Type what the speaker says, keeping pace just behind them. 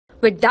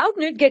With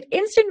Doubtnut, get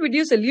instant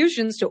video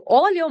solutions to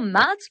all your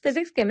maths,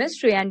 physics,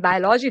 chemistry, and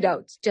biology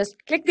doubts. Just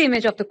click the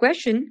image of the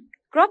question,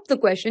 crop the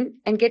question,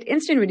 and get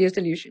instant video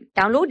solution.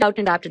 Download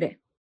Doubtnut app today.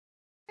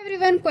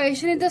 Everyone,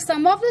 question is the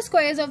sum of the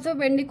squares of the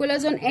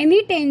perpendiculars on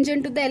any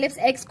tangent to the ellipse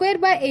x square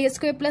by a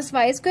square plus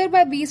y square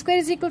by b square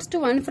is equals to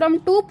 1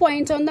 from 2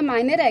 points on the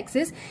minor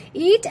axis,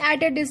 each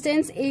at a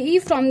distance ae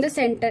from the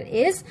center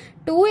is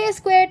 2a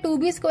square,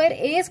 2b square,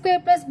 a square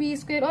plus b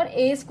square, or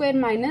a square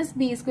minus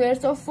b square.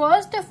 So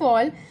first of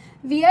all,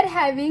 we are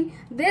having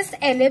this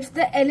ellipse.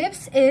 The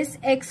ellipse is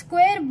x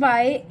square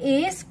by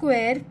a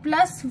square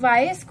plus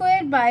y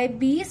square by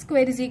b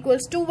square is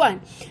equals to 1.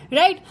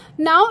 Right?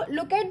 Now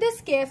look at this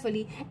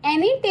carefully.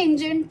 Any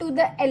tangent to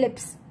the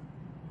ellipse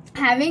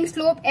having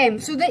slope m,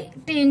 so the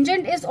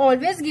tangent is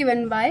always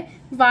given by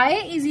y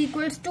is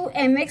equals to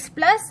mx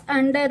plus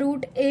under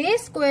root a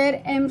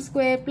square m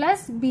square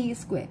plus b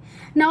square.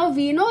 Now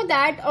we know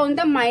that on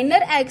the minor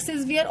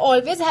axis we are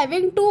always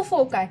having two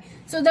foci.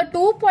 So the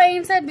 2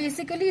 points are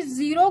basically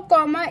 0,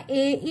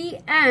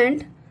 ae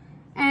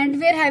and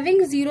we are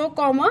having 0,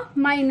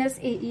 minus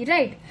ae,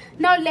 right?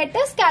 Now let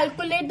us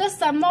calculate the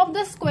sum of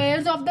the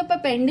squares of the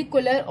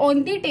perpendicular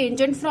on the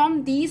tangent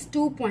from these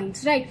 2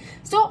 points, right?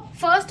 So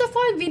first of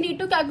all, we need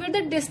to calculate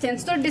the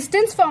distance. So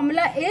distance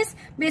formula is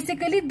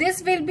basically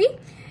this will be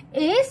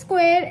a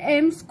square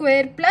m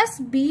square plus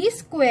b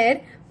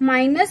square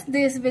minus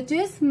this, which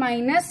is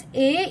minus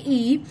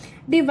ae,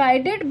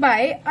 divided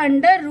by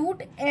under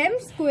root m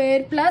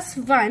square plus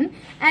 1,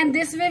 and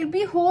this will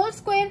be whole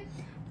square,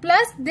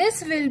 plus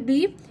this will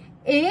be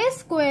a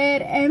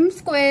square m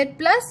square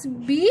plus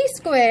b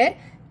square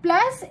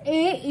plus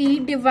ae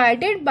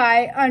divided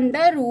by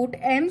under root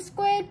m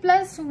square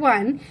plus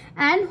 1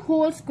 and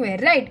whole square,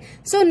 right?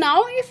 So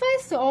now if I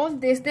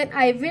solve this, then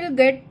I will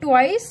get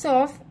twice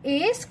of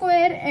a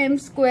square m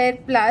square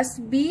plus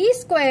b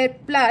square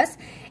plus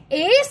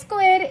a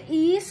square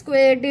e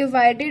square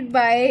divided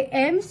by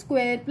m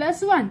square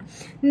plus 1.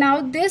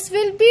 Now this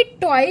will be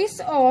twice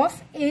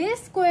of a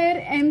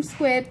square m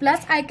square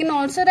plus, I can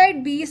also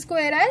write b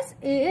square as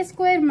a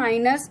square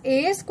minus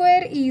a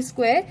square e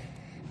square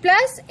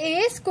plus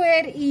a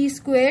square e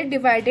square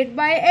divided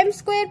by m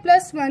square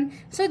plus 1.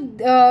 So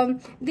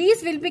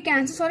these will be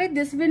cancelled. Sorry,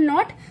 this will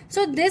not.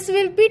 So this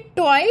will be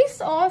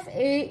twice of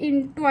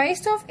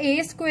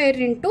a square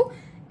into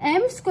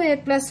m square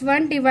plus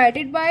 1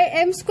 divided by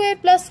m square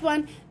plus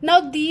 1.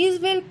 Now these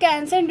will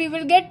cancel and we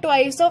will get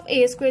twice of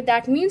a square.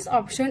 That means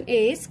option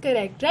A is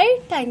correct, right?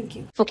 Thank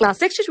you. For class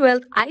 6 to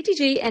 12, IIT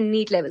JEE and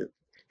NEET level.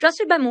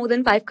 Trusted by more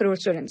than 5 crore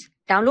students.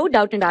 Download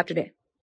Doubtnut app today.